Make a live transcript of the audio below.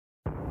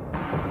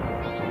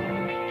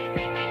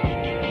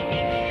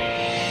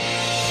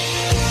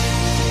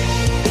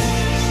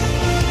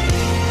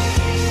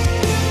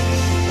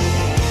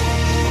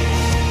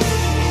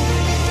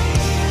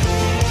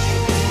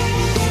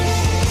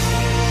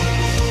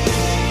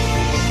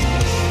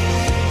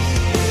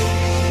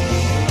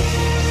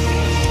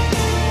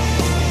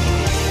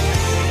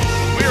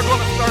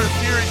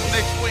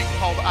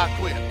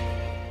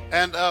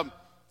And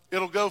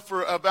it'll go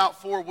for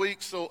about 4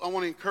 weeks, so I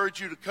want to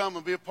encourage you to come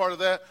and be a part of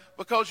that.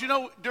 Because,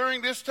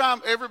 during this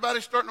time,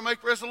 everybody's starting to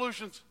make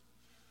resolutions.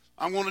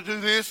 I'm going to do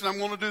this, and I'm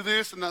going to do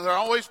this, and they're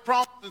always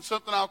promising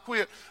something I'll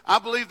quit. I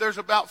believe there's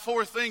about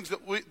 4 things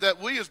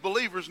that we as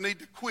believers need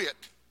to quit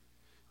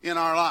in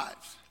our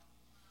lives.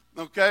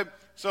 Okay?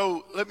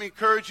 So let me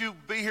encourage you,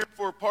 be here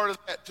for a part of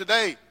that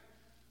today.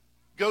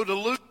 Go to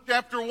Luke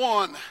chapter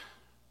 1.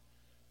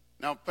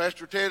 Now,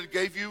 Pastor Ted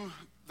gave you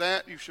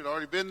that. You should have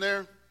already been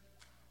there.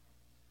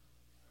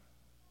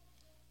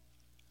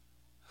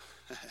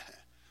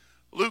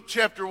 Luke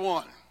chapter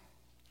 1,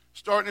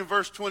 starting in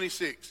verse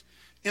 26.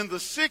 In the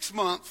 6th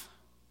month,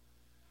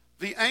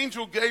 the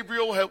angel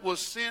Gabriel was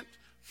sent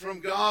from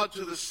God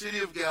to the city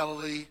of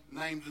Galilee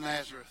named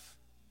Nazareth,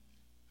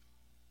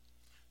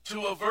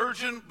 to a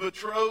virgin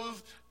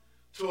betrothed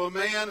to a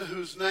man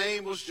whose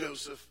name was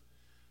Joseph,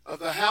 of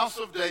the house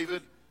of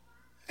David,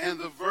 and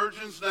the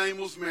virgin's name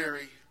was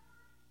Mary.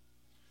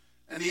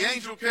 And the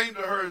angel came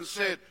to her and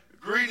said,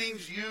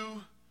 "Greetings,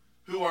 you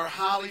who are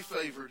highly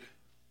favored.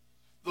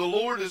 The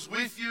Lord is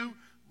with you.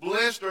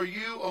 Blessed are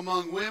you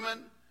among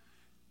women."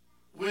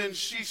 When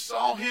she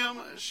saw him,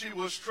 she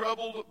was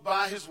troubled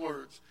by his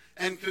words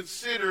and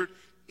considered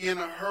in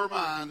her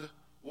mind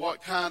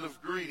what kind of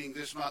greeting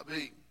this might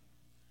be.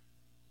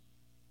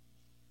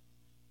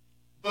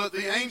 But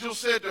the angel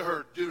said to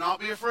her, "Do not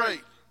be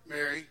afraid,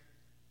 Mary,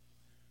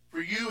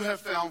 for you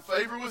have found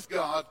favor with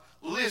God.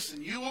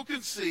 Listen, you will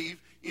conceive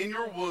in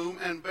your womb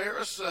and bear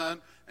a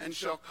son, and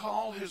shall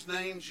call his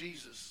name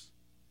Jesus.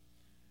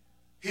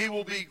 He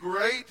will be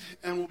great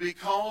and will be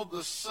called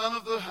the Son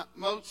of the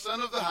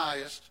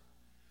Highest.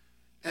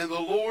 And the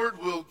Lord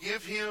will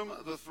give him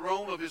the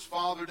throne of his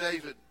father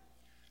David,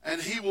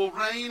 and he will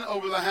reign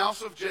over the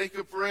house of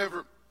Jacob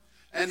forever.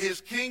 And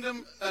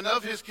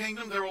of his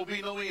kingdom there will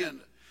be no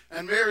end."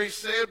 And Mary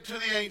said to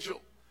the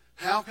angel,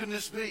 "How can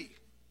this be,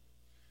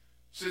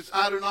 since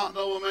I do not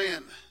know a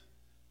man?"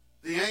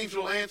 The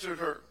angel answered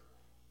her,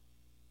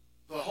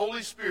 "The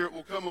Holy Spirit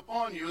will come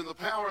upon you, and the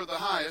power of the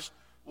Highest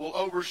will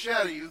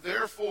overshadow you.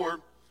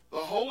 Therefore,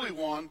 the Holy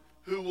One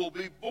who will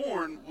be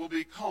born will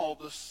be called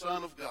the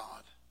Son of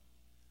God.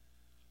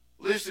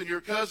 Listen,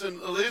 your cousin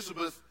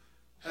Elizabeth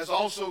has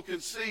also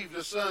conceived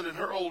a son in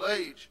her old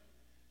age,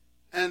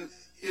 and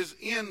is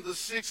in the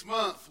 6th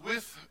month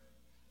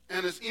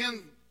and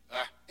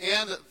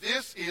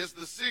this is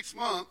the 6th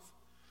month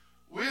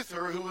with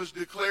her who was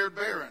declared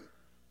barren.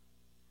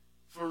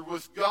 For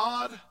with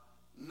God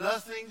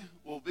nothing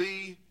will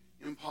be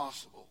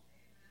impossible."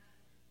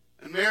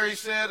 And Mary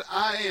said,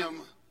 "I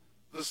am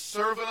the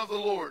servant of the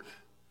Lord.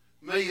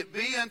 May it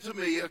be unto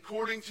me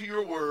according to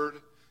your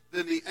word."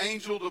 Then the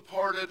angel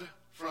departed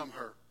from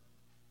her.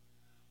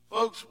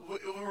 Folks,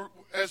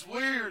 as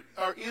we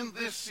are in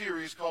this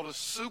series called A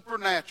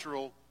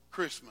Supernatural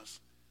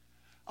Christmas,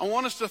 I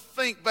want us to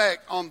think back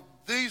on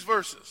these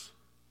verses.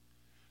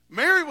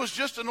 Mary was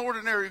just an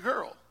ordinary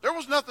girl. There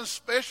was nothing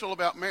special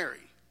about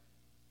Mary.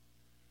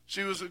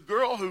 She was a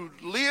girl who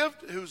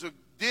lived,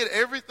 did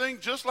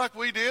everything just like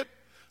we did.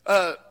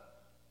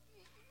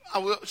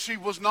 She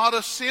was not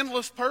a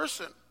sinless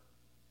person.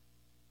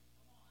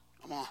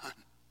 Come on.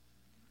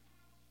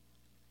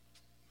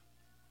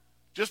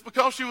 Just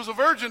because she was a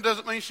virgin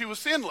doesn't mean she was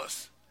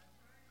sinless.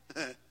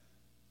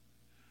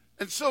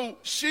 And so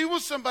she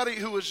was somebody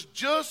who was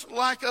just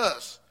like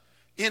us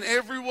in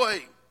every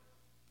way.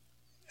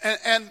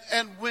 And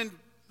when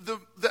the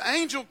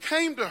angel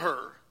came to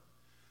her,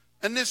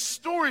 and this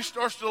story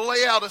starts to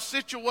lay out a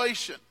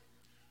situation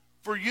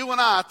for you and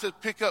I to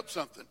pick up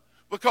something.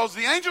 Because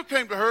the angel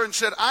came to her and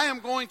said, "I am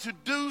going to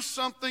do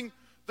something.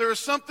 There is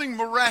something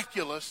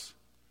miraculous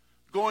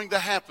going to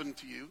happen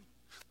to you.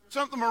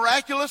 Something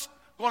miraculous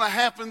going to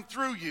happen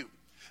through you."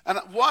 And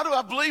what do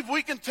I believe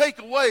we can take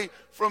away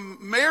from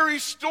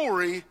Mary's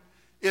story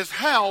is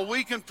how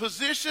we can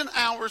position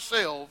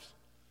ourselves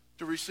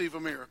to receive a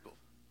miracle.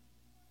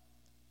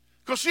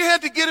 Because she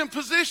had to get in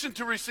position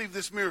to receive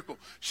this miracle.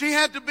 She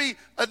had to be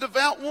a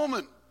devout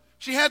woman.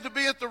 She had to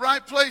be at the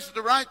right place at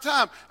the right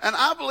time. And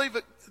I believe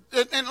it.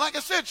 And like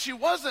I said, she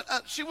was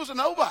a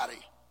nobody.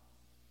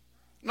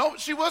 No,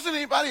 she wasn't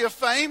anybody of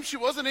fame. She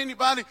wasn't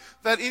anybody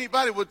that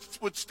anybody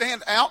would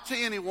stand out to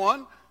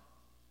anyone.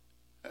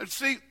 And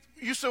see,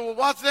 you say, well,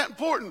 why's that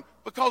important?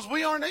 Because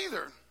we aren't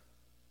either.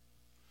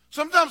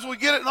 Sometimes we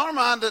get it in our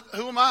mind that,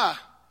 who am I?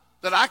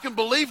 That I can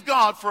believe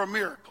God for a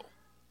miracle.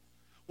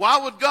 Why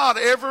would God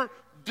ever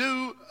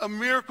do a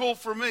miracle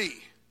for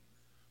me?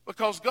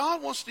 Because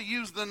God wants to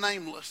use the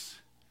nameless.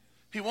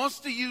 He wants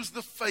to use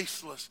the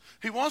faceless.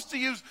 He wants to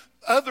use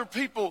other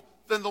people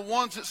than the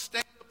ones that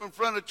stand up in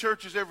front of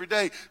churches every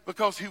day,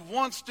 because he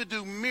wants to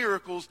do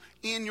miracles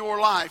in your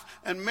life.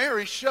 And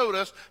Mary showed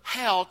us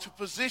how to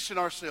position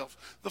ourselves.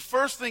 The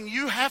first thing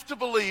you have to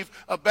believe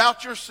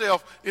about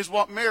yourself is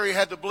what Mary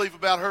had to believe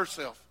about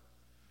herself.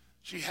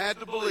 She had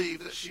to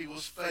believe that she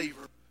was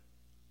favored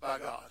by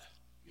God.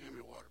 Give me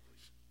water,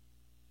 please.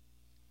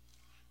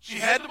 She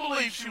had to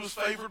believe she was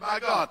favored by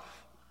God.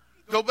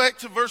 Go back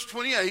to verse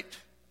 28.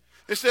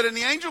 It said, and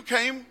the angel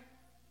came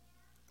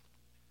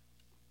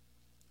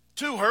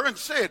to her and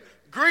said,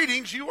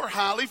 "Greetings, you are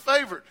highly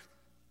favored.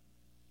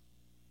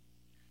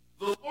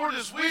 The Lord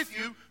is with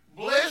you.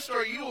 Blessed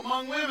are you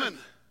among women."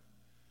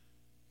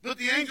 But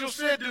the angel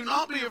said, "Do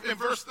not be," in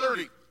verse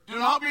 30, "Do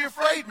not be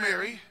afraid,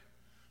 Mary,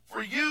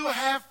 for you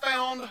have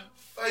found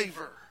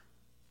favor."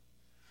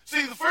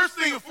 See, the first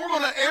thing, if we're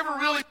going to ever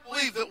really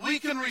believe that we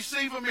can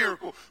receive a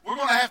miracle, we're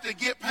going to have to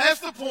get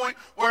past the point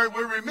where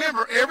we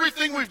remember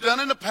everything we've done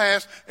in the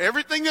past,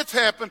 everything that's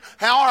happened,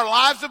 how our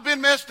lives have been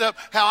messed up,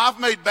 how I've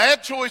made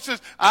bad choices,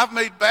 I've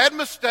made bad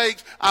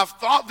mistakes, I've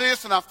thought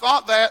this and I've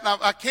thought that,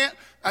 and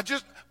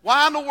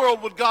why in the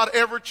world would God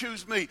ever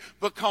choose me?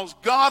 Because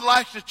God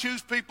likes to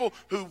choose people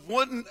who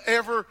wouldn't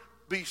ever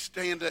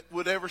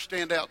would ever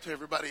stand out to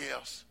everybody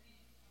else.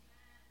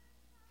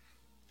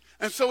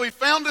 And so he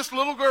found this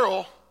little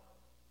girl.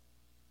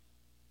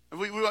 And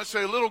we might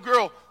say a little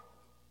girl.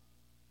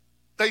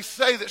 They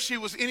say that she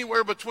was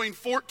anywhere between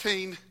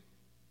 14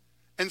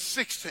 and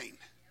 16.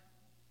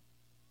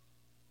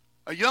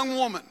 A young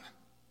woman,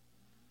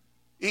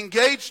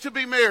 engaged to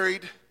be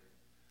married,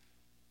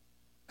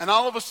 and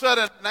all of a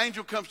sudden an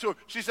angel comes to her.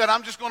 She said,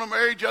 "I'm just going to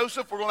marry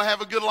Joseph. We're going to have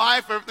a good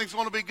life. Everything's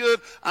going to be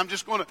good. I'm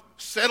just going to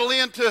settle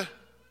into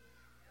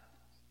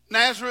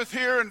Nazareth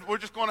here, and we're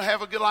just going to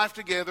have a good life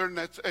together," and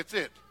that's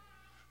it.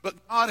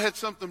 But God had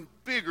something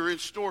bigger in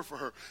store for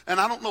her.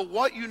 And I don't know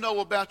what you know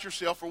about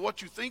yourself, or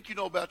what you think you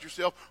know about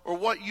yourself, or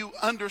what you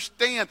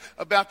understand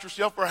about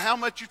yourself, or how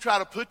much you try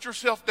to put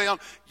yourself down.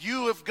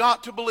 You have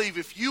got to believe,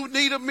 if you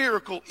need a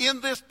miracle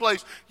in this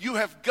place, you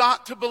have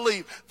got to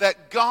believe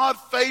that God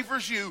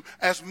favors you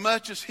as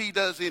much as he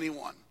does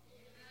anyone.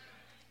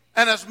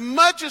 And as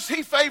much as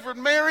he favored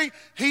Mary,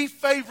 he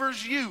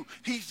favors you.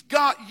 He's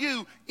got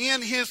you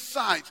in his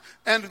sights.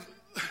 And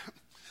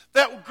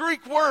that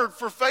Greek word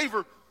for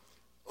favor,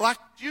 like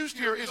used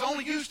here, is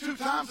only used 2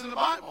 times in the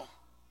Bible.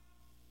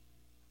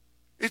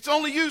 It's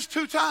only used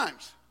 2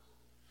 times.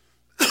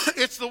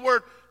 It's the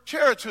word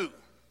charitou.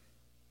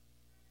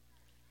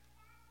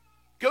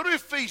 Go to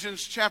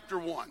Ephesians chapter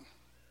 1.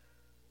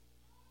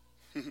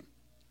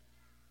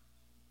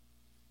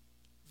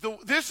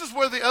 This is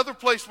where the other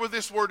place where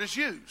this word is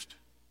used.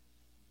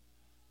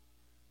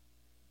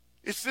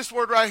 It's this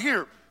word right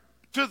here.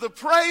 "To the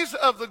praise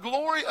of the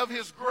glory of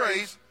his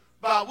grace,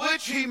 by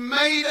which he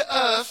made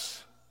us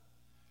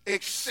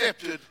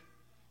accepted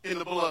in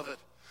the beloved."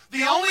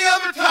 The only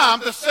other time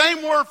the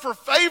same word for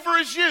favor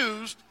is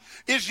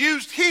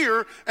used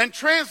here and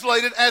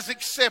translated as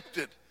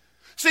accepted.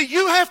 See,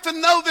 you have to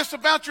know this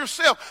about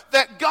yourself,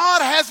 that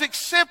God has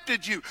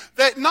accepted you.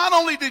 That not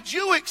only did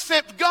you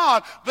accept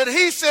God, but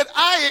he said,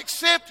 "I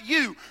accept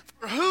you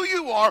for who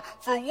you are,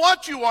 for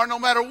what you are, no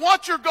matter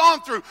what you're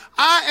gone through.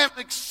 I am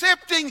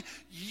accepting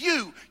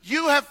you.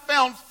 You have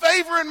found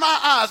favor in my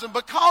eyes, and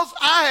because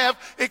I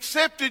have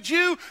accepted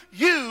you,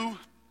 you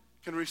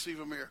can receive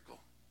a miracle."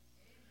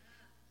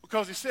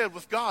 Because he said,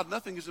 with God,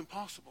 nothing is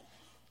impossible.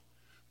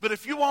 But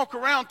if you walk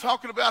around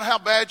talking about how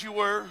bad you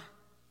were,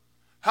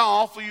 how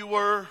awful you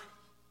were,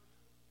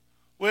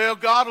 well,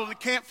 God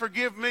can't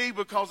forgive me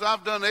because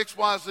I've done X,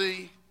 Y,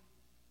 Z,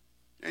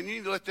 and you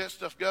need to let that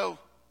stuff go.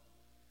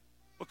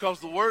 Because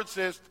the word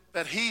says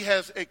that he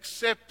has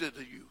accepted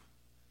you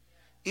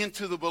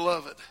into the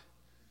beloved.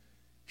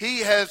 He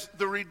has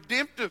the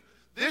redemptive.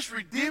 This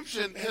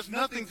redemption has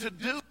nothing to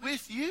do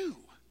with you.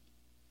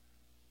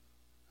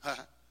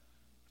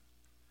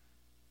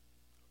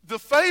 The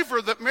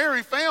favor that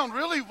Mary found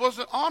really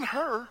wasn't on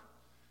her.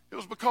 It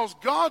was because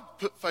God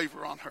put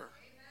favor on her.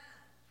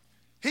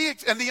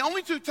 And the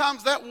only 2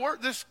 times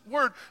this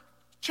word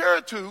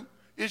charitou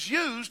is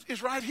used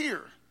is right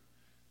here.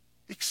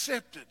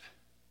 Accepted.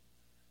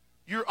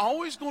 You're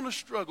always going to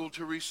struggle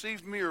to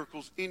receive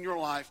miracles in your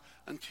life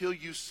until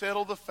you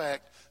settle the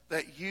fact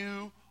that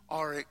you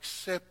are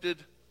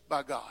accepted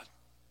by God.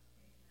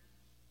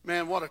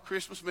 Man, what a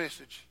Christmas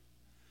message.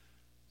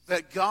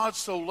 That God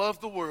so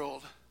loved the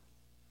world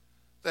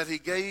that he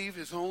gave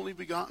his only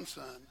begotten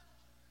Son,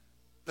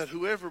 that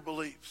whoever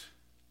believes,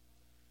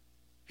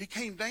 he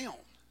came down,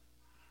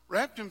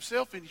 wrapped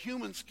himself in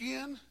human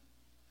skin,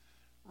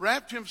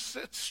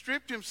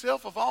 stripped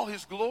himself of all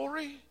his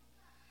glory,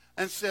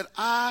 and said,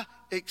 "I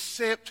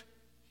accept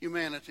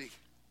humanity."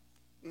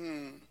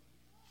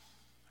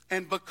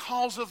 And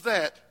because of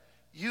that,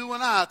 you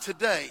and I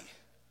today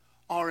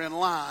are in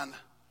line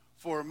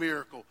for a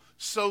miracle.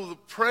 So the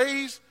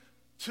praise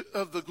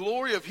of the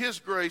glory of his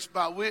grace,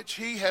 by which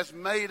he has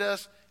made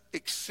us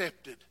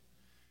accepted.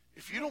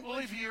 If you don't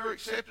believe you're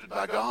accepted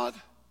by God,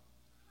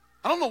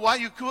 I don't know why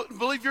you couldn't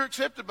believe you're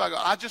accepted by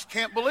God. I just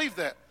can't believe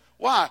that.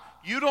 Why?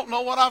 You don't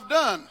know what I've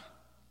done.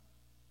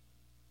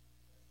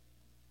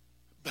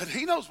 But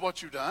he knows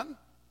what you've done.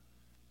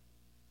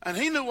 And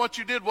he knew what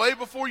you did way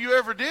before you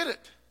ever did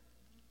it.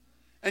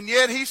 And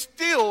yet he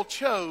still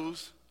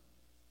chose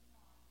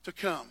to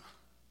come.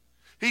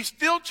 He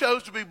still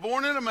chose to be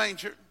born in a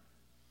manger.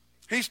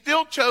 He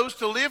still chose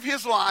to live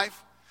his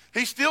life.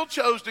 He still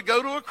chose to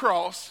go to a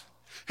cross.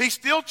 He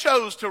still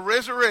chose to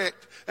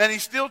resurrect, and he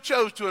still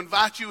chose to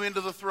invite you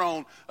into the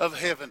throne of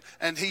heaven.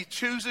 And he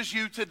chooses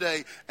you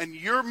today, and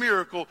your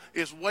miracle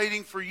is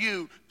waiting for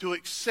you to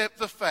accept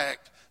the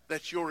fact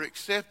that you're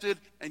accepted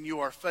and you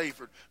are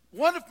favored.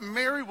 What if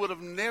Mary would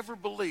have never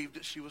believed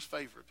that she was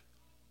favored?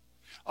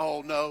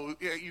 Oh, no,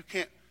 you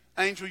can't.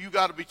 Angel, you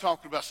got to be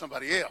talking about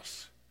somebody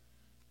else.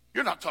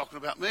 You're not talking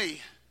about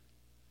me.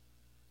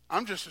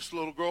 I'm just this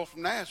little girl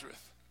from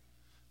Nazareth.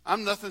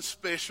 I'm nothing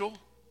special.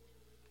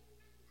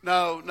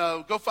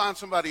 No, go find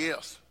somebody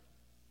else.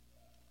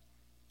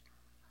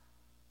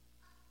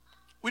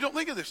 We don't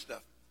think of this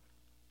stuff.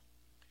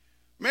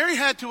 Mary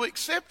had to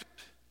accept it.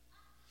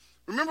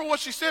 Remember what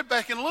she said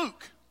back in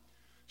Luke.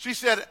 She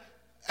said,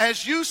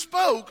 as you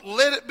spoke,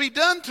 let it be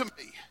done to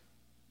me.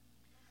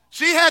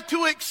 She had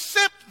to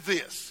accept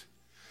this.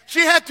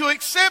 She had to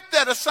accept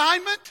that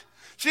assignment.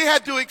 She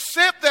had to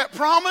accept that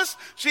promise.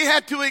 She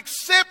had to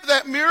accept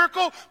that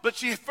miracle. But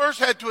she first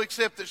had to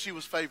accept that she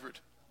was favored.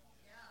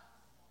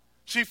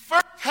 She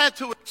first had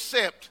to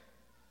accept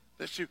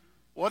that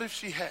what if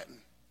she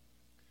hadn't?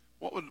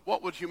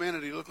 What would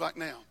humanity look like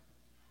now?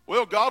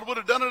 Well, God would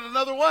have done it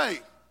another way.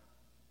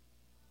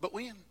 But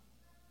when?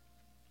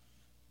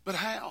 But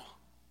how?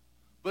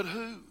 But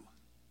who?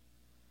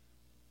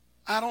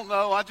 I don't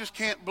know. I just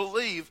can't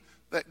believe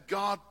that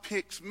God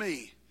picks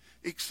me.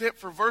 Except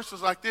for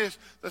verses like this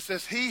that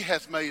says he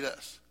has made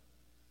us.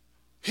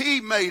 He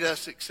made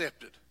us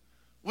accepted.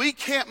 We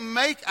can't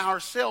make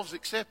ourselves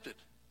accepted.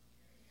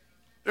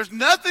 There's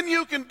nothing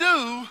you can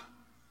do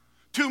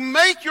to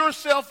make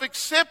yourself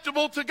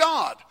acceptable to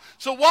God.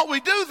 So what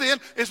we do then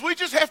is we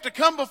just have to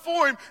come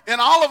before him in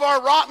all of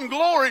our rotten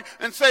glory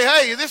and say,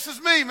 hey, this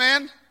is me,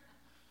 man.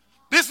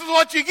 This is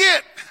what you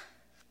get.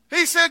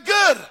 He said,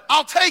 good,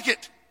 I'll take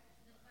it.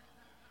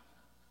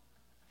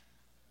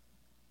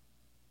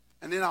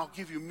 And then I'll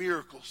give you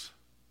miracles.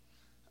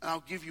 And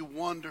I'll give you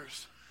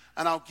wonders.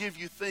 And I'll give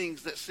you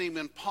things that seem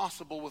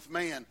impossible with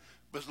man.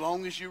 But as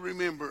long as you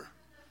remember,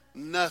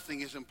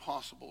 nothing is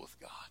impossible with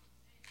God.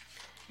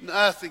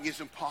 Nothing is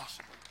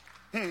impossible.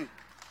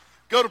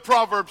 Go to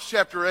Proverbs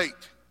chapter 8.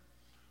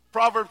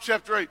 Proverbs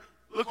chapter 8.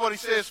 Look what he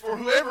says. For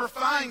whoever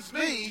finds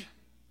me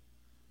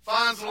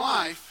finds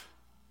life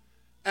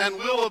and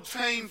will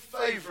obtain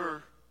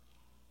favor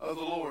of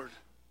the Lord.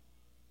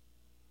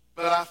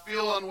 But I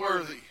feel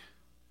unworthy.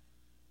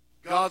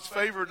 God's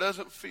favor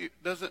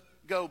doesn't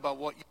go by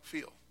what you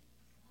feel.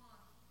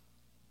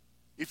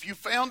 If you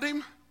found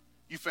him,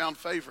 you found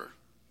favor.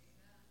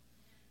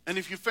 And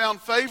if you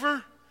found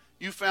favor,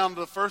 you found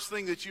the first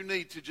thing that you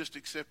need to just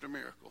accept a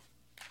miracle.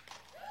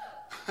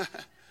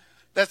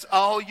 That's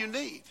all you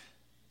need.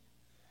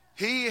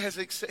 He has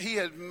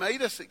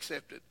made us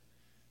accepted.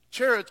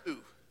 Charitu,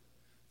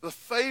 the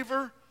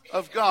favor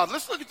of God.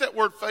 Let's look at that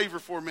word favor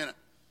for a minute.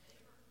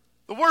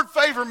 The word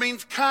favor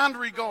means kind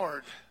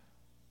regard.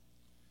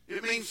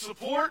 It means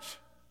support,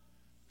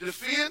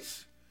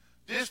 defense,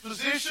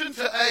 disposition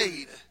to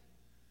aid,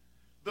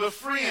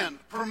 befriend,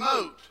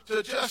 promote,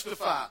 to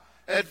justify,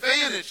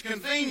 advantage,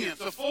 convenience,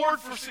 afford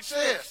for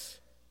success.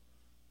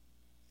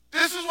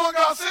 This is what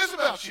God says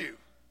about you.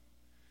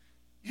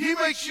 He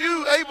makes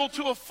you able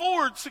to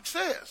afford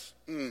success.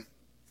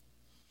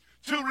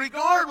 To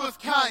regard with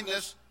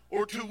kindness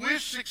or to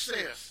wish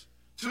success,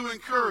 to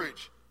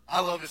encourage.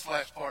 I love this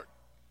last part.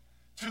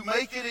 To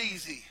make it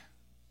easy.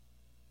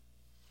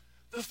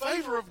 The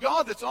favor of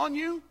God that's on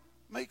you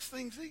makes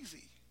things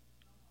easy.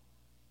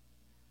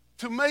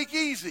 To make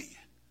easy.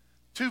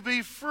 To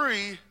be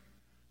free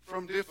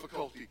from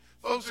difficulty.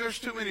 Folks, there's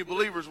too many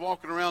believers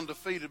walking around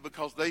defeated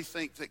because they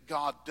think that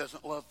God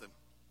doesn't love them.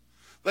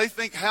 They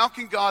think, how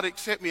can God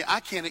accept me? I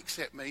can't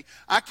accept me.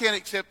 I can't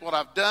accept what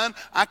I've done.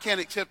 I can't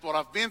accept what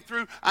I've been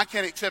through. I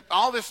can't accept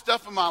all this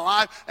stuff in my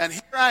life. And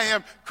here I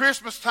am,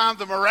 Christmas time,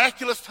 the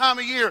miraculous time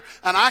of year,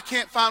 and I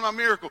can't find my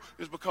miracle.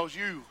 It's because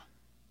you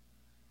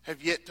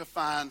have yet to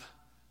find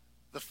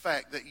the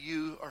fact that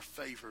you are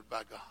favored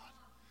by God.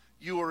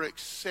 You are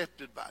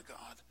accepted by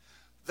God.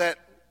 That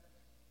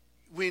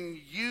when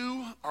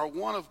you are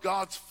one of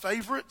God's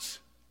favorites,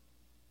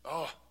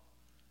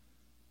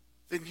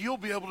 then you'll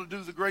be able to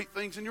do the great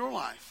things in your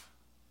life.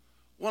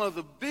 One of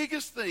the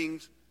biggest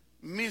things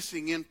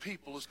missing in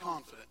people is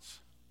confidence.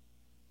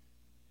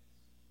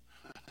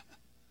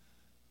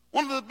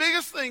 One of the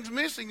biggest things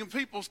missing in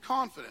people is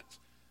confidence.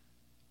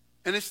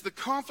 And it's the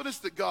confidence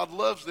that God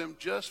loves them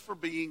just for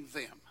being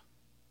them.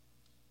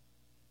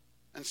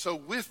 And so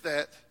with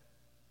that,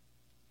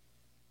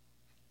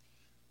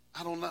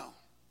 I don't know.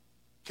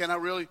 Can I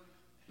really?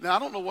 Now, I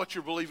don't know what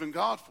you're believing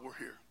God for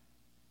here.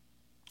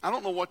 I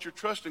don't know what you're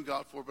trusting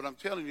God for, but I'm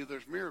telling you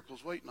there's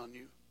miracles waiting on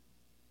you.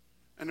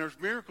 And there's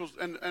miracles,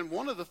 and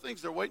one of the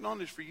things they're waiting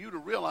on is for you to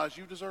realize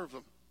you deserve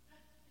them.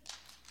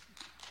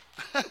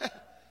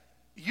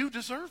 You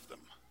deserve them.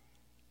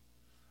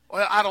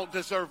 Well, I don't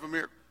deserve a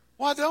miracle.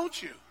 Why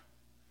don't you?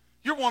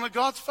 You're one of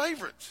God's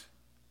favorites.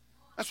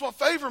 That's what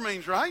favor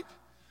means, right?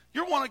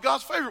 You're one of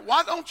God's favorite.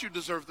 Why don't you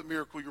deserve the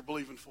miracle you're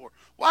believing for?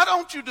 Why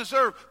don't you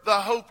deserve the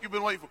hope you've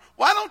been waiting for?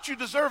 Why don't you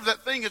deserve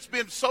that thing that's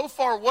been so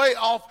far way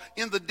off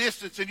in the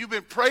distance and you've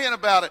been praying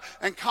about it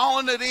and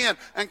calling it in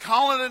and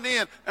calling it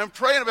in and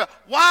praying about it?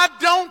 Why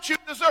don't you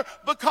deserve?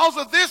 Because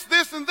of this,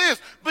 this, and this.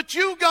 But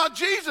you got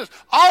Jesus.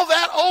 All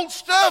that old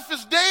stuff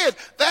is dead.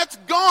 That's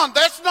gone.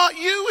 That's not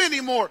you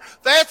anymore.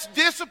 That's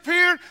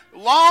disappeared,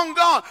 long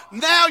gone.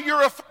 Now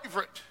you're a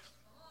favorite.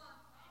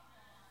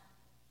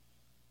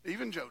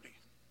 Even Jody.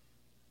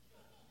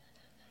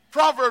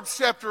 Proverbs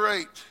chapter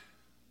 8.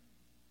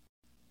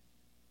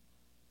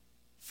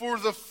 For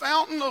the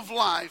fountain of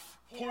life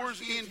pours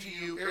into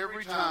you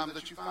every time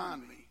that you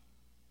find me.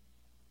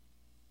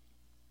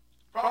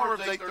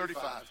 Proverbs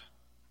 8:35.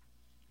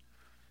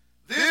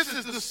 This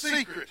is the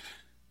secret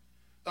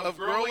of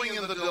growing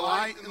in the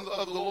delight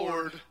of the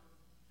Lord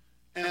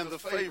and the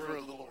favor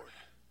of the Lord.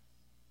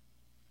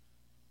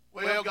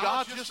 Well,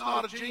 God's just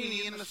not a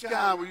genie in the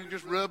sky where you can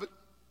just rub it.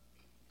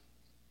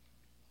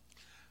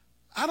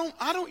 I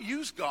don't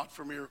use God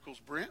for miracles,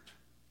 Brent.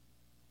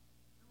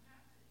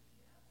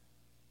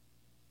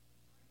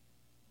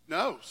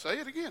 No, say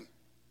it again.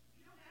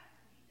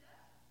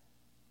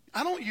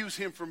 I don't use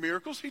him for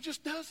miracles. He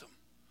just does them.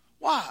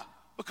 Why?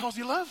 Because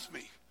he loves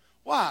me.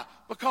 Why?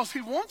 Because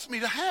he wants me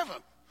to have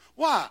them.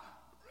 Why?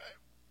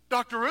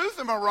 Dr. Ruth,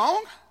 am I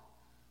wrong?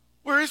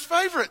 We're his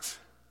favorites.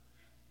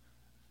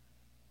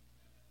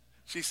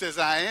 She says,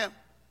 I am.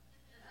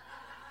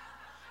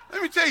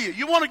 Let me tell you,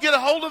 you want to get a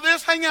hold of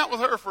this? Hang out with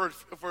her for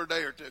a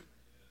day or two.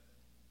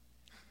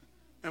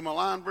 Am I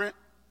lying, Brent?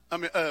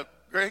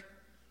 Greg?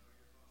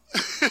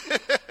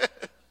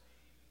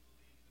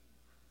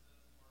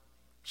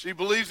 She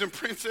believes in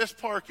princess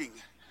parking.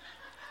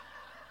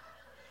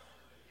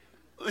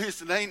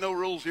 Listen, there ain't no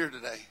rules here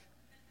today.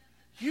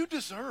 You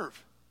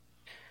deserve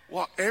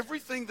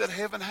everything that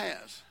heaven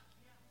has.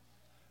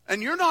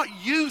 And you're not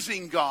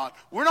using God.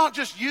 We're not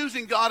just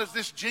using God as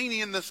this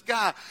genie in the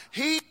sky.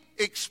 He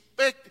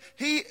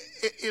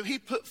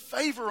put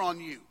favor on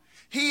you.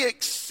 He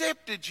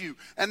accepted you.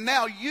 And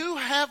now you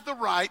have the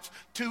rights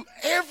to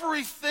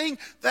everything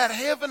that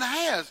heaven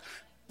has.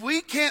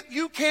 You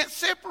can't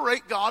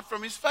separate God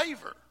from his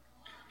favor.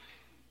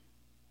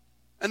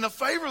 And the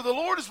favor of the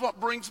Lord is what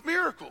brings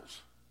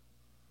miracles.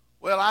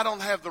 Well, I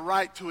don't have the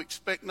right to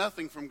expect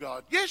nothing from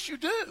God. Yes, you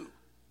do.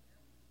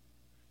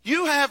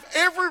 You have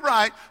every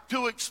right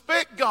to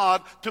expect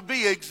God to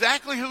be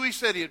exactly who he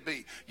said he'd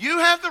be. You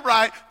have the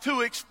right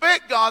to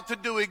expect God to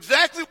do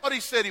exactly what he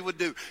said he would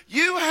do.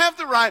 You have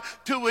the right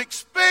to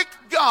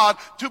expect God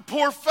to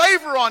pour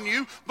favor on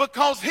you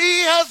because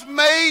he has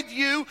made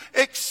you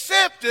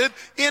accepted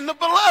in the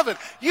beloved.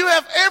 You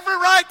have every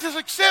right to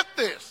accept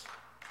this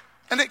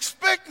and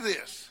expect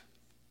this.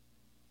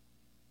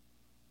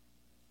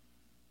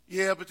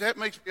 Yeah, but that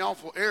makes me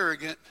awful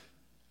arrogant.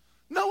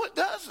 No, it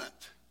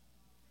doesn't.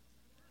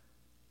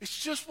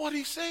 It's just what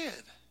he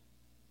said.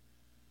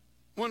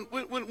 When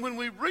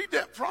we read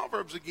that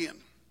Proverbs again,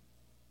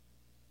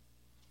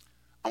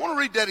 I want to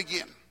read that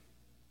again.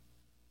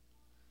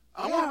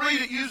 I want to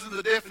read it using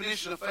the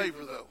definition of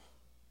favor, though.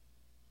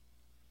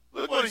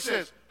 Look what he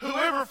says.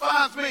 Whoever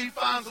finds me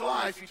finds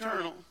life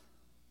eternal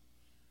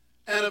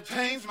and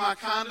obtains my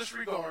kindest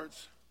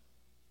regards.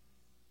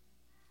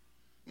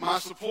 My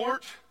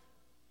support,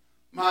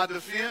 my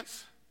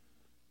defense,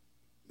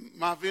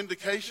 my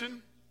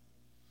vindication.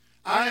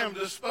 I am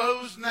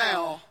disposed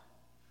now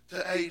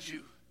to aid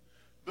you,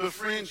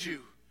 befriend you,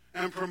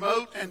 and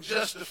promote and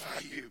justify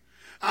you.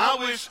 I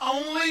wish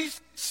only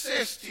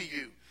success to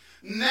you.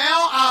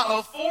 Now I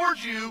afford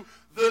you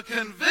the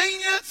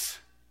convenience.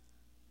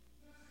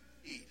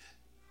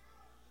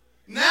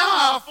 Now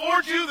I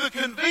afford you the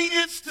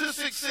convenience to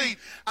succeed.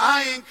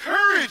 I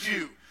encourage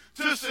you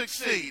to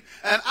succeed,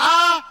 and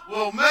I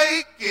will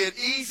make it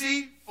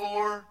easy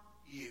for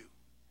you.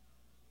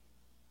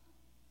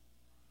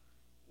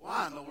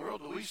 Why in the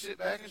world do we sit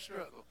back and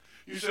struggle?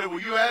 You say,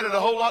 well, you added a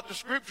whole lot to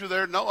Scripture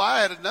there. No,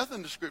 I added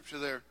nothing to Scripture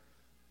there.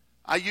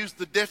 I used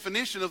the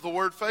definition of the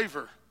word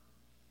favor.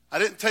 I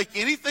didn't take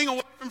anything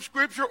away from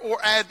Scripture or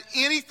add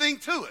anything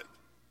to it.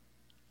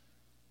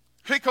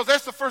 Because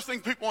that's the first thing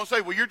people want to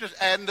say, well, you're just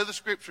adding to the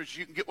Scriptures.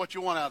 You can get what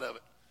you want out of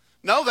it.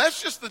 No,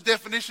 that's just the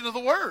definition of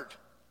the word.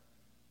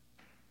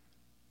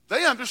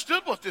 They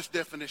understood what this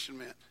definition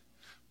meant.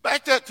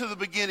 Back that to the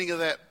beginning of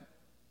that,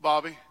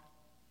 Bobby.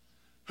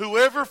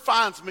 Whoever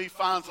finds me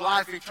finds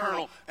life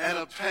eternal and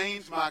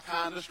obtains my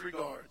kindest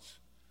regards.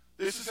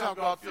 This is how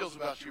God feels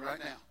about you right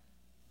now.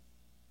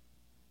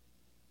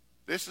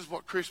 This is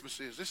what Christmas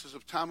is. This is a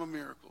time of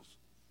miracles.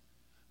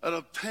 It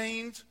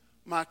obtains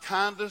my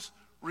kindest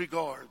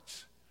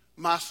regards,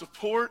 my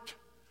support,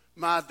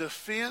 my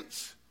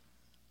defense,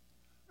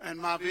 and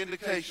my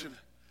vindication.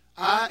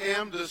 I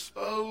am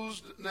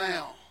disposed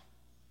now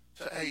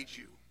to aid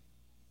you.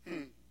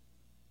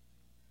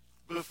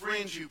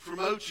 Befriend you,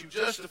 promote you,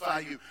 justify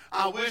you.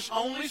 I wish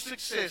only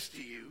success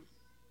to you.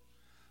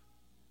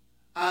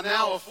 I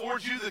now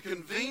afford you the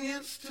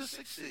convenience to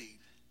succeed.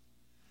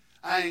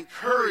 I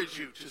encourage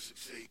you to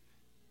succeed.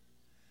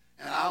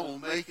 and I will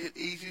make it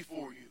easy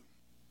for you.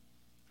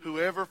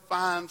 Whoever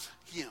finds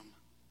him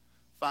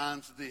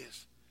finds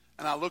this.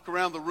 And I look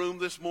around the room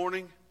this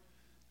morning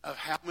of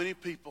how many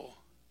people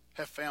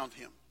have found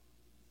him.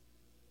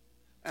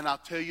 And I'll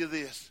tell you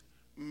this,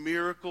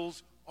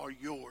 miracles are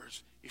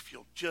yours if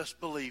you'll just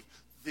believe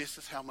this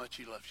is how much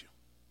he loves you.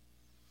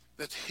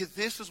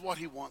 This is what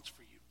he wants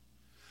for you.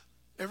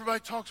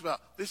 Everybody talks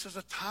about this is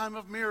a time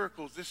of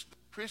miracles, this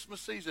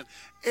Christmas season.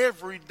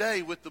 Every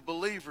day with the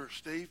believer,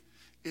 Steve,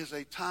 is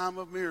a time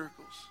of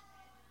miracles.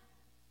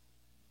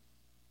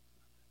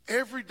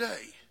 Every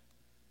day.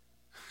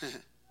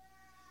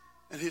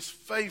 And his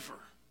favor.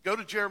 Go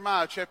to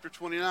Jeremiah chapter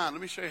 29.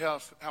 Let me show you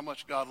how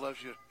much God loves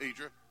you,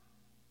 Idra.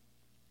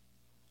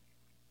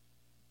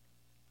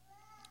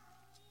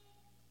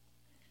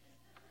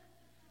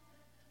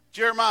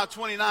 Jeremiah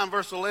 29,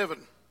 verse 11.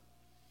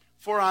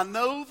 For I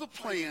know the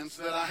plans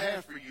that I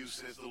have for you,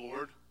 says the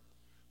Lord,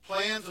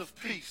 plans of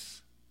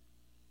peace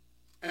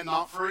and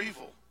not for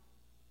evil,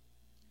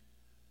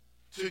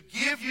 to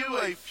give you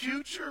a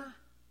future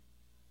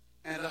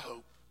and a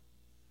hope.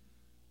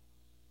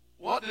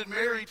 What did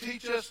Mary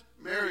teach us?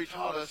 Mary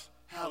taught us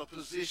how to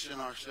position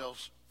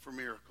ourselves for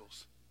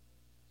miracles.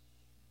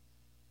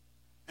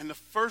 And the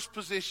first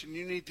position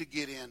you need to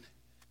get in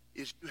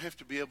is you have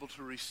to be able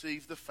to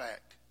receive the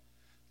fact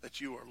that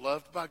you are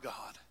loved by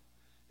God,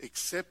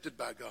 accepted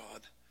by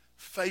God,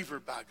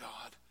 favored by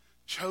God,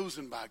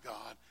 chosen by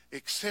God,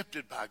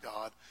 accepted by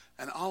God.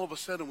 And all of a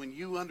sudden, when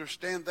you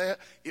understand that,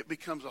 it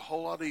becomes a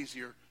whole lot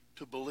easier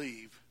to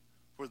believe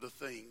for the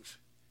things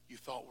you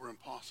thought were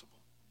impossible.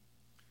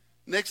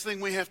 Next thing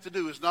we have to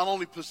do is not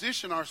only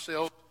position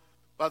ourselves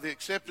by the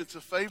acceptance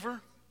of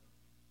favor,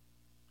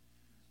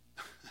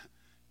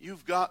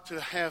 you've got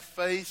to have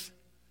faith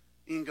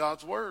in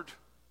God's word.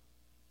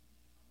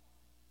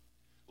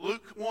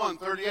 Luke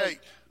 1:38,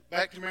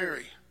 back to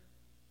Mary.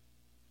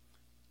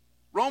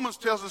 Romans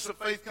tells us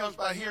that faith comes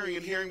by hearing,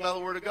 and hearing by the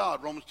word of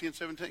God. Romans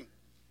 10:17.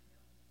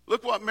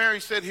 Look what Mary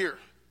said here.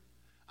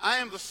 I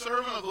am the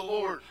servant of the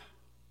Lord.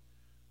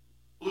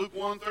 Luke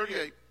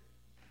 1:38.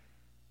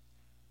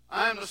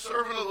 I am the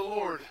servant of the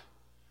Lord.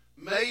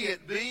 May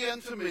it be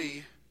unto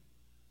me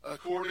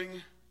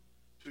according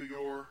to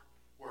your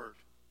word.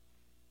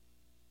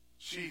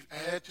 She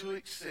had to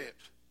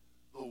accept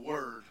the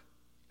word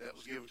that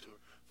was given to her.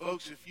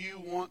 Folks, if you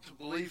want to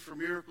believe for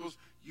miracles,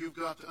 you've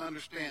got to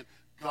understand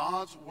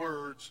God's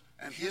words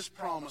and his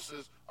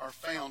promises are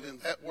found in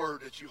that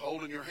word that you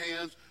hold in your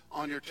hands,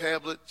 on your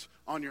tablets,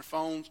 on your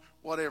phones,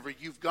 whatever.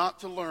 You've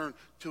got to learn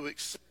to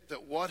accept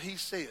that what he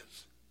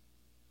says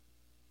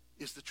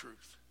is the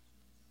truth.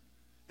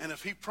 And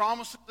if he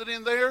promises it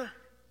in there,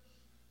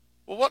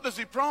 well, what does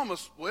he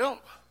promise? Well,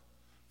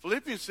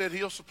 Philippians said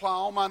he'll supply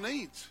all my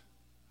needs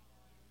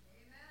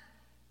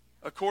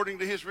according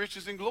to his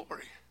riches and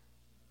glory.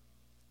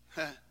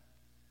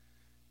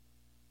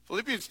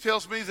 Philippians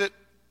tells me that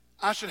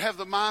I should have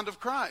the mind of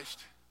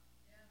Christ.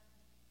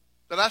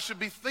 That I should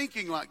be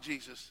thinking like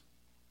Jesus.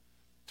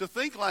 To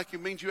think like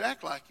him means you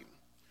act like him.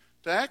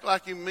 To act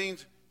like him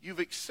means you've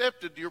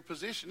accepted your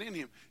position in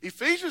him.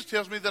 Ephesians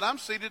tells me that I'm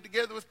seated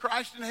together with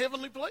Christ in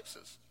heavenly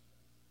places.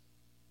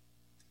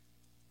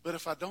 But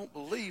if I don't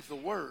believe the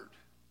word,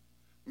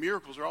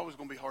 miracles are always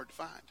going to be hard to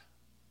find.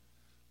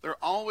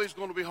 They're always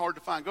going to be hard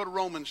to find. Go to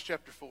Romans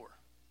chapter 4.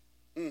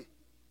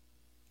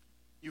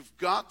 You've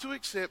got to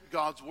accept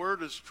God's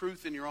word as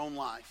truth in your own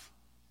life.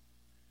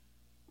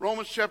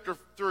 Romans chapter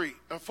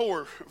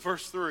 4,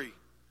 verse 3.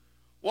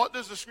 What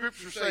does the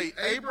scripture say?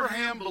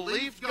 Abraham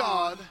believed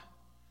God,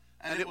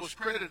 and it was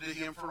credited to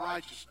him for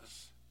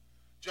righteousness.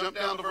 Jump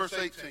down to verse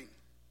 18.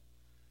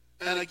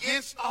 And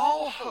against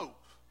all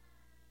hope,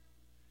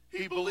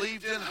 he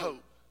believed in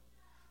hope,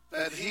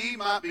 that he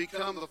might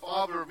become the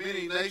father of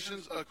many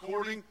nations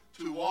according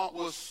to what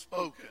was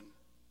spoken.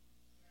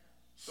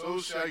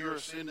 So shall your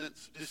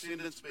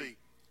descendants be.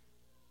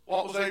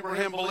 What was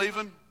Abraham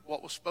believing?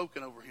 What was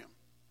spoken over him.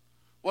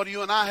 What do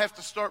you and I have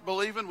to start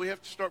believing? We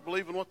have to start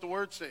believing what the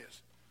word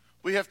says.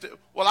 We have to,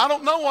 well, I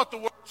don't know what the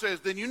word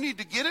says. Then you need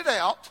to get it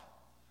out,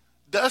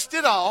 dust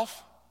it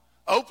off,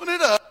 open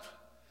it up,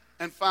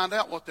 and find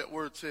out what that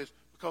word says.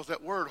 Because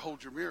that word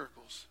holds your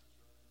miracles.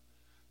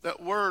 That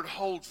word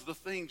holds the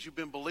things you've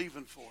been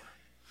believing for.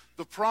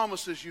 The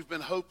promises you've been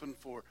hoping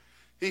for.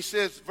 He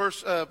says,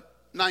 verse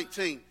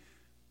 19,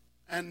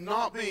 and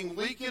not being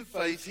weak in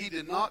faith, he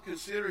did not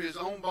consider his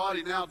own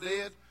body now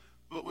dead,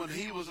 but when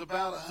he was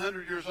about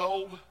 100 years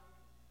old,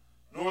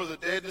 nor the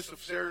deadness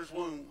of Sarah's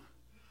womb.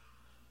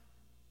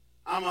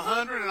 I'm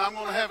 100 and I'm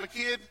going to have a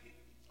kid?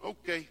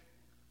 Okay.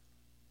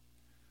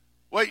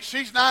 Wait,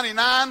 she's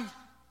 99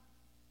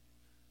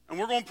 and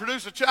we're going to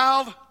produce a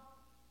child?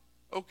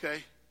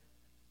 Okay.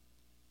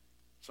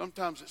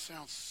 Sometimes it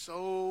sounds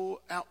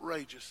so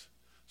outrageous.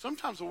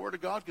 Sometimes the word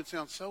of God can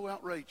sound so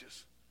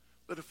outrageous.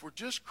 But if we're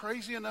just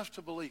crazy enough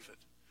to believe it,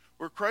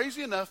 we're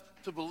crazy enough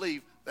to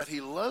believe that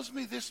he loves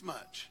me this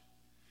much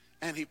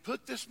and he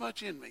put this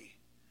much in me,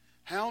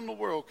 how in the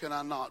world can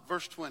I not?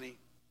 Verse 20.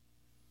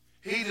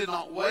 He did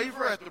not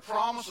waver at the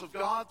promise of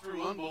God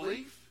through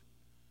unbelief,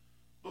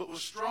 but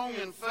was strong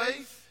in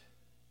faith,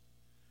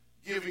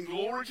 giving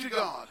glory to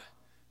God,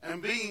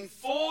 and being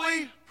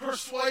fully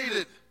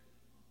persuaded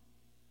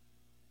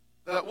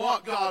that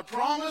what God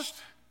promised,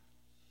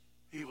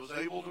 he was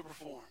able to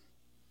perform.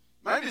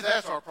 Maybe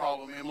that's our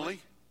problem, Emily.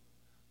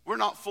 We're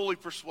not fully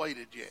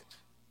persuaded yet.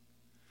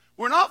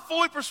 We're not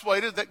fully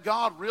persuaded that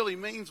God really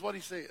means what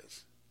he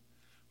says.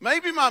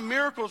 Maybe my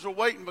miracles are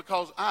waiting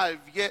because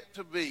I've yet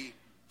to be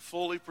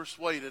fully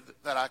persuaded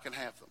that I can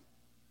have them.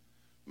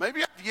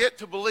 Maybe I've yet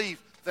to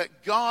believe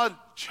that God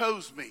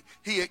chose me.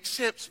 He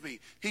accepts me.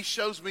 He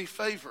shows me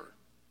favor.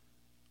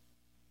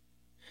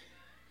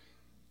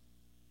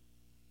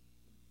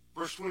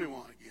 Verse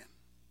 21 again.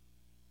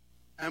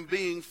 And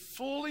being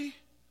fully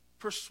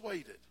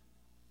persuaded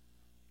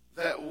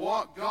that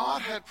what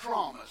God had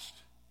promised,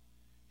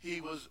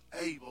 he was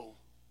able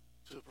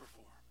to perform.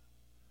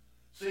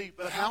 See,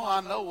 but how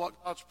I know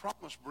what God's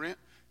promised, Brent,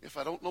 if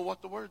I don't know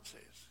what the Word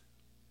says?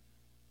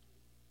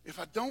 If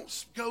I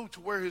don't go to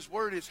where his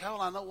Word is, how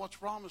will I know what's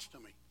promised to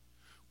me?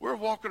 We're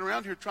walking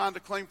around here trying to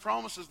claim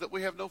promises that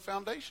we have no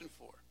foundation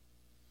for.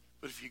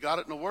 But if you got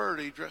it in the Word,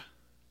 Idra,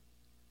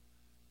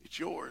 it's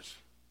yours.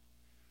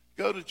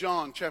 Go to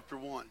John chapter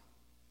 1.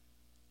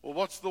 Well,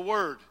 what's the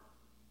Word?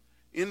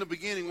 In the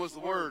beginning was the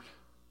Word,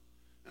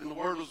 and the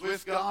Word was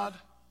with God,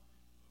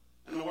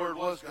 and the Word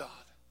was God.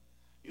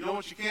 You know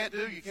what you can't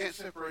do? You can't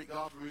separate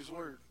God from his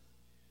Word.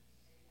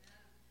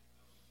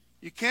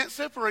 You can't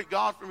separate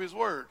God from his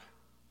Word.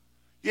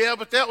 Yeah,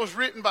 but that was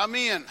written by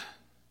men.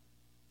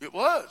 It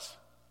was.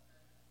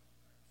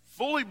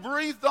 Fully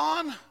breathed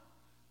on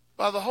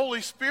by the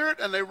Holy Spirit,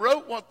 and they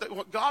wrote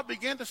what God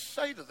began to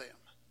say to them.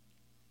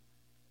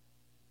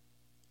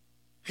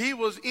 He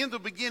was in the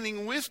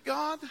beginning with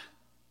God,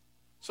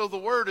 so the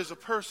Word is a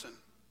person.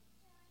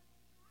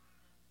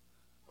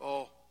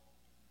 Oh,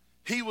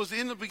 he was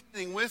in the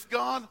beginning with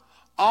God.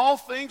 All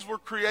things were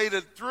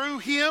created through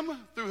him.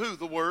 Through who?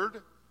 The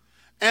Word.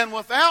 And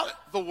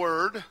without the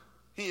Word,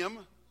 him,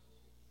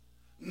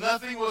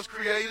 nothing was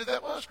created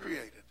that was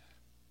created.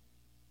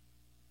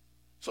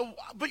 So,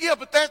 but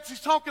he's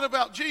talking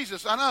about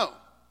Jesus, I know.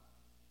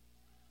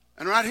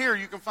 And right here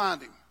you can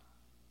find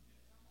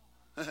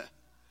him.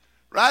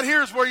 Right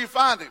here is where you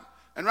find him.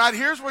 And right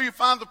here's where you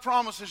find the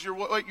promises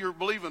what you're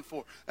believing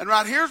for. And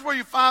right here's where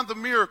you find the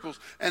miracles.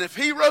 And if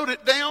he wrote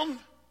it down,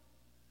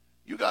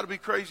 you got to be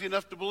crazy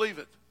enough to believe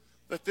it.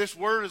 That this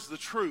Word is the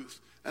truth.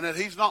 And that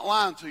he's not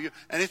lying to you.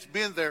 And it's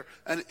been there.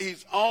 And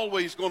he's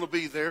always going to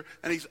be there.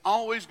 And he's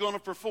always going to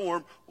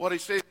perform what he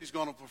says he's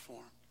going to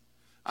perform.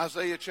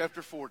 Isaiah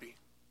chapter 40.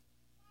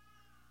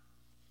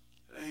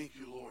 Thank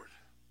you, Lord.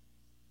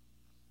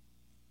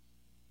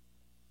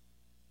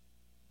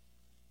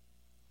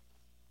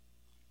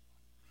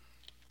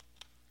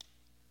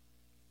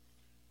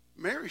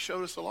 Mary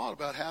showed us a lot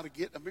about how to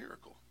get a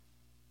miracle.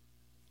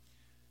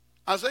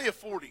 Isaiah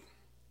 40.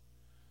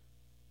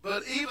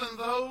 But even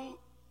though,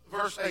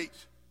 verse 8,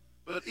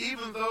 but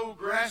even though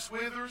grass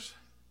withers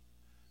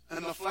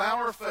and the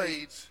flower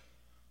fades,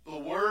 the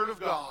Word of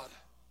God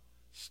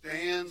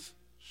stands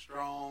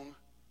strong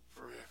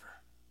forever.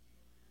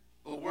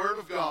 The Word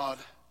of God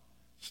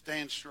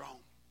stands strong.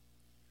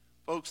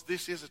 Folks,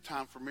 this is a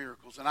time for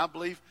miracles. And I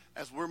believe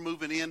as we're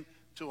moving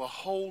into a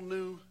whole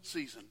new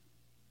season,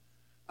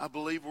 I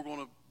believe we're going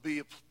to be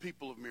a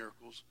people of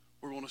miracles.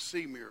 We're going to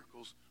see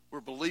miracles. We're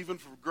believing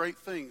for great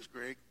things,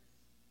 Greg.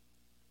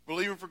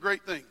 Believing for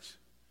great things.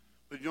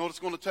 But you know what it's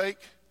going to take?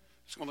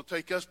 It's going to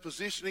take us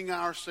positioning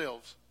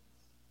ourselves.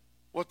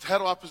 How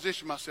do I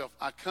position myself?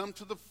 I come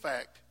to the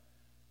fact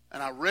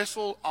and I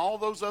wrestle all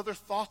those other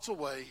thoughts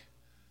away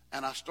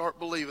and I start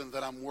believing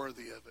that I'm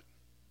worthy of it.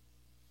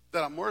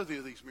 That I'm worthy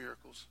of these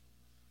miracles.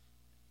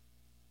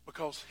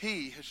 Because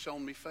he has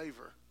shown me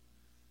favor.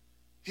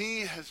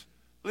 He has,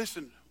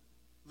 listen,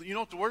 you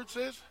know what the Word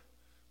says?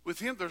 With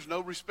him, there's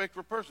no respect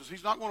for persons.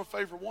 He's not going to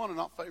favor one and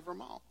not favor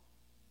them all.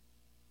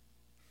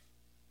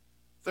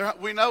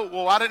 We know,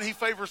 well, why didn't he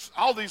favor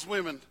all these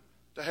women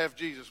to have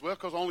Jesus? Well,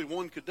 because only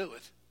one could do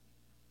it.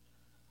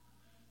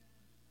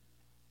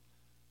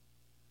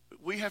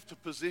 But we have to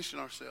position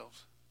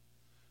ourselves.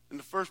 And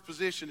the first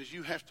position is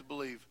you have to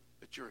believe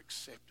that you're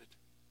accepted,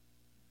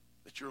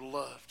 that you're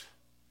loved,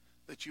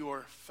 that you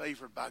are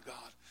favored by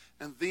God.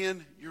 And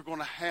then you're going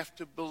to have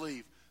to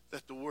believe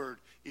that the Word,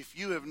 if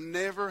you have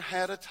never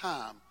had a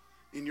time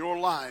in your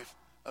life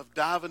of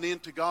diving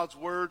into God's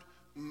Word,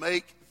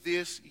 make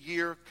this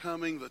year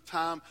coming the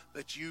time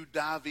that you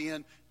dive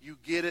in, you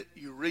get it,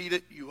 you read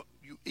it, you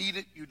eat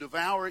it, you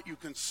devour it, you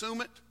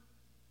consume it,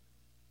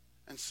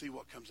 and see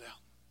what comes out.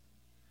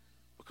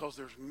 Because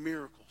there's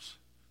miracles,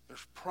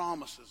 there's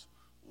promises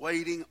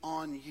waiting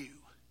on you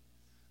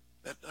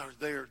that are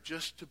there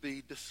just to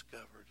be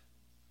discovered.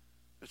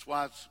 That's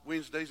why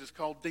Wednesdays is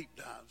called Deep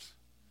Dives.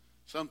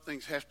 Some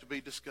things have to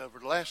be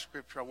discovered. The last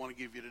scripture I want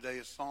to give you today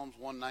is Psalms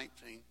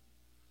 119.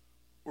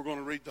 We're going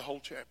to read the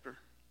whole chapter.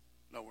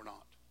 No, we're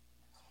not.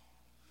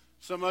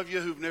 Some of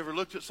you who've never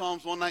looked at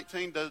Psalms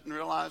 119 doesn't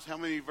realize how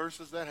many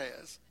verses that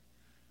has.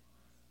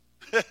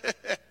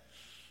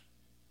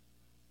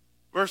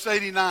 Verse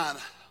 89.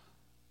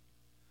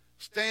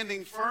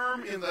 standing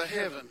firm in the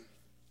heaven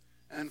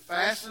and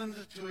fastened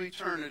to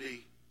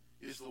eternity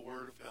is the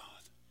Word of God.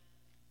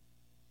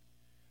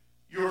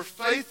 Your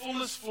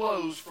faithfulness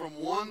flows from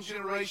one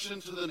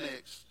generation to the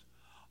next.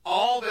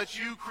 All that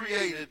you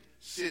created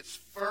sits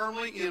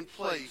firmly in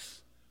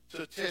place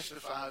to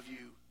testify of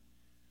you.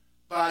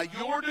 By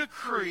your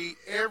decree,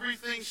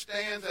 everything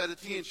stands at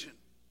attention,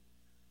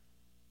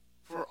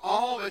 for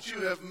all that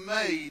you have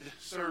made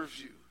serves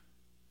you,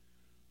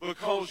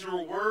 because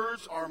your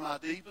words are my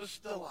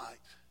deepest delight.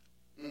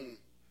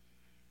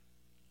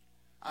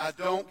 I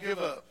don't give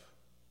up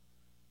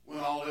when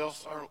all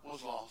else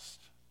was lost.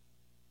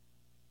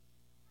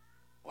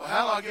 Well,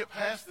 how do I get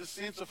past this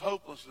sense of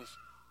hopelessness?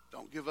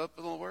 Don't give up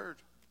on the Word.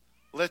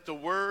 Let the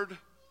Word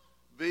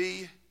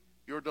be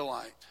your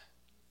delight.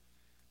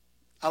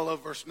 I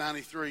love verse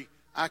 93.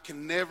 I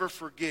can never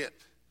forget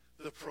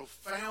the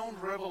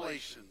profound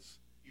revelations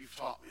you've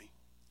taught me,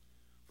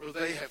 for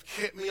they have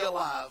kept me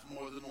alive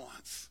more than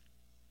once.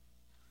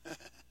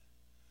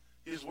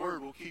 His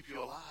Word will keep you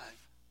alive.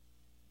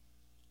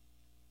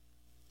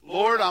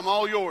 Lord, I'm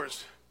all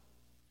yours.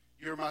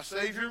 You're my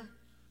Savior.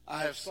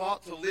 I have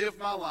sought to live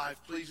my life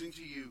pleasing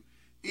to you,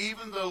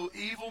 even though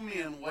evil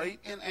men wait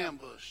in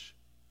ambush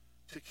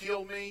to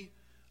kill me.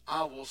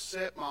 I will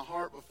set my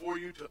heart before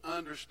you to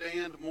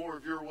understand more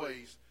of your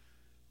ways.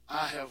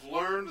 I have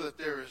learned that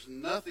there is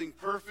nothing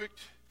perfect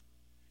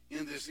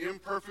in this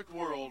imperfect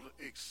world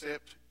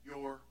except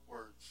your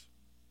words.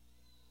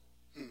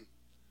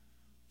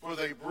 For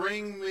they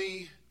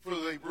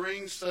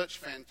bring such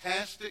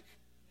fantastic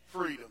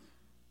freedom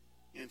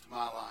into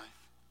my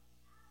life.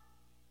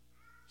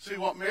 See,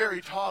 what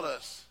Mary taught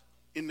us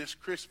in this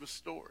Christmas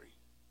story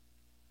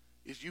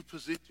is you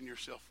position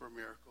yourself for a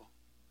miracle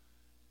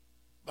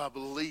by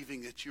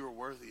believing that you are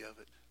worthy of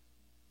it.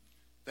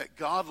 That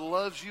God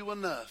loves you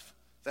enough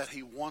that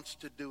he wants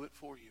to do it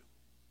for you.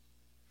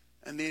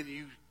 And then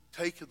you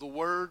take the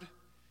Word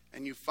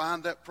and you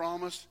find that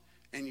promise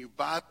and you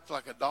bite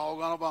like a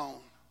dog on a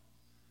bone.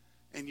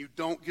 And you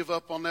don't give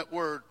up on that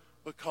Word,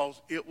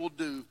 because it will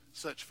do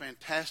such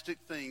fantastic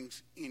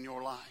things in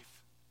your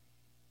life.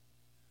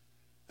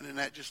 And then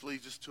that just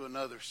leads us to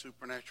another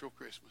supernatural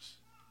Christmas.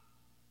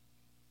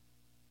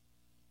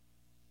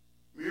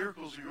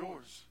 Miracles are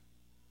yours.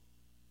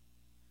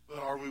 But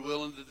are we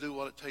willing to do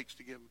what it takes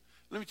to give them?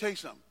 Let me tell you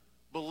something.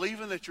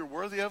 Believing that you're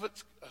worthy of it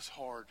is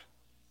hard.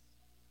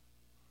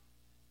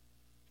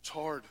 It's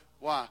hard.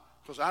 Why?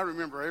 Because I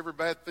remember every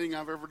bad thing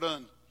I've ever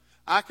done.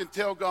 I can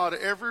tell God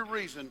every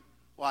reason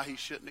why he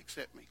shouldn't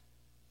accept me.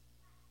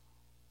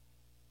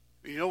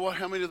 You know what?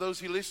 How many of those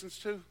he listens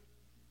to?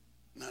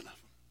 None of them.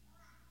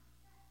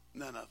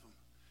 None of them.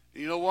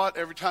 And you know what?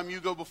 Every time you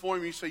go before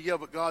him, you say, yeah,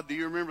 but God, do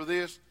you remember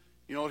this?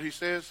 You know what he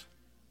says?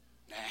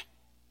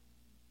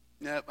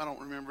 Nope, I don't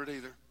remember it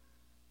either.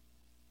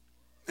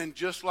 And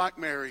just like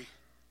Mary,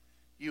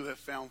 you have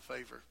found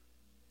favor.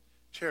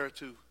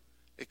 Charity,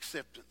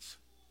 acceptance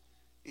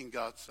in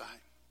God's sight.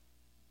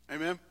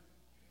 Amen?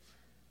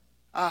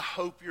 I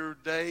hope your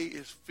day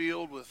is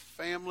filled with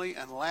family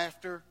and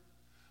laughter.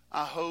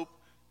 I hope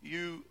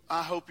you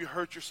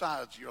hurt your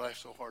sides. You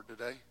laughed so hard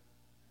today.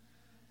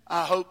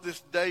 I hope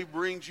this day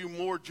brings you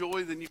more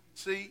joy than you can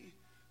see,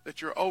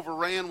 that you're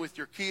overran with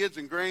your kids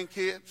and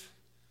grandkids.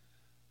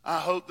 I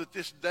hope that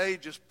this day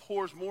just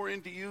pours more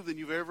into you than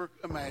you've ever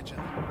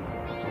imagined.